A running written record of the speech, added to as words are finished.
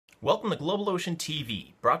Welcome to Global Ocean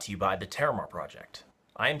TV, brought to you by the TerraMar Project.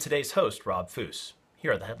 I am today's host, Rob Foos.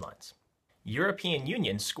 Here are the headlines. European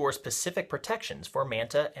Union scores Pacific protections for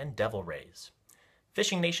manta and devil rays.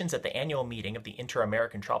 Fishing nations at the annual meeting of the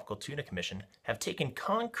Inter-American Tropical Tuna Commission have taken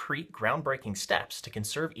concrete, groundbreaking steps to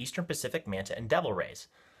conserve eastern Pacific manta and devil rays,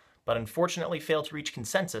 but unfortunately failed to reach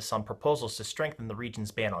consensus on proposals to strengthen the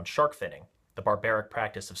region's ban on shark finning, the barbaric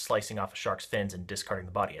practice of slicing off a shark's fins and discarding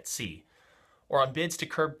the body at sea, or on bids to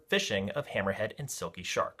curb fishing of hammerhead and silky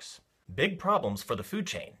sharks. Big problems for the food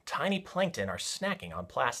chain. Tiny plankton are snacking on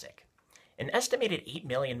plastic. An estimated 8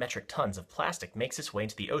 million metric tons of plastic makes its way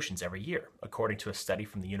into the oceans every year, according to a study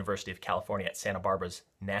from the University of California at Santa Barbara's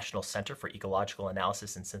National Center for Ecological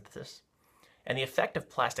Analysis and Synthesis. And the effect of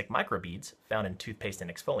plastic microbeads, found in toothpaste and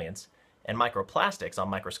exfoliants, and microplastics on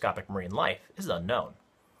microscopic marine life is unknown.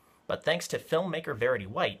 But thanks to filmmaker Verity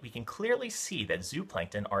White, we can clearly see that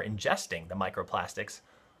zooplankton are ingesting the microplastics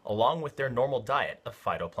along with their normal diet of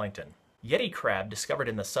phytoplankton. Yeti crab discovered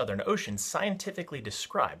in the Southern Ocean scientifically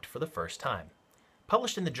described for the first time.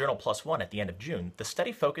 Published in the journal PLOS ONE at the end of June, the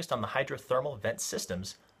study focused on the hydrothermal vent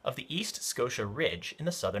systems of the East Scotia Ridge in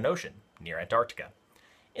the Southern Ocean, near Antarctica.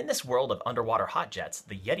 In this world of underwater hot jets,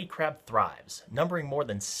 the Yeti crab thrives, numbering more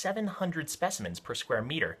than 700 specimens per square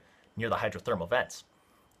meter near the hydrothermal vents.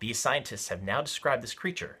 These scientists have now described this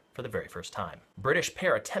creature for the very first time. British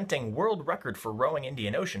pair attempting world record for rowing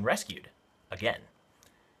Indian Ocean rescued. Again.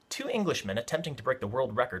 2 Englishmen attempting to break the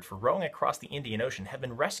world record for rowing across the Indian Ocean have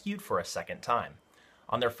been rescued for a second time.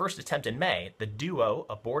 On their first attempt in May, the duo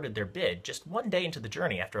aborted their bid just 1 day into the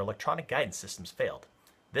journey after electronic guidance systems failed.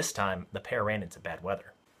 This time, the pair ran into bad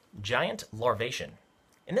weather. Giant larvation.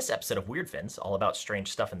 In this episode of Weird Fins, all about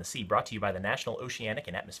strange stuff in the sea, brought to you by the National Oceanic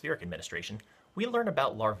and Atmospheric Administration, we learn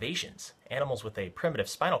about larvaceans, animals with a primitive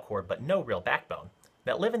spinal cord but no real backbone,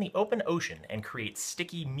 that live in the open ocean and create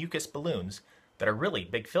sticky mucus balloons that are really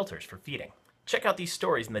big filters for feeding. Check out these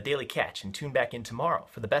stories in the Daily Catch and tune back in tomorrow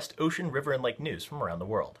for the best ocean, river, and lake news from around the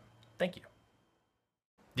world. Thank you.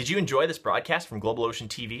 Did you enjoy this broadcast from Global Ocean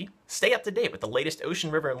TV? Stay up to date with the latest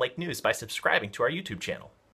ocean, river, and lake news by subscribing to our YouTube channel.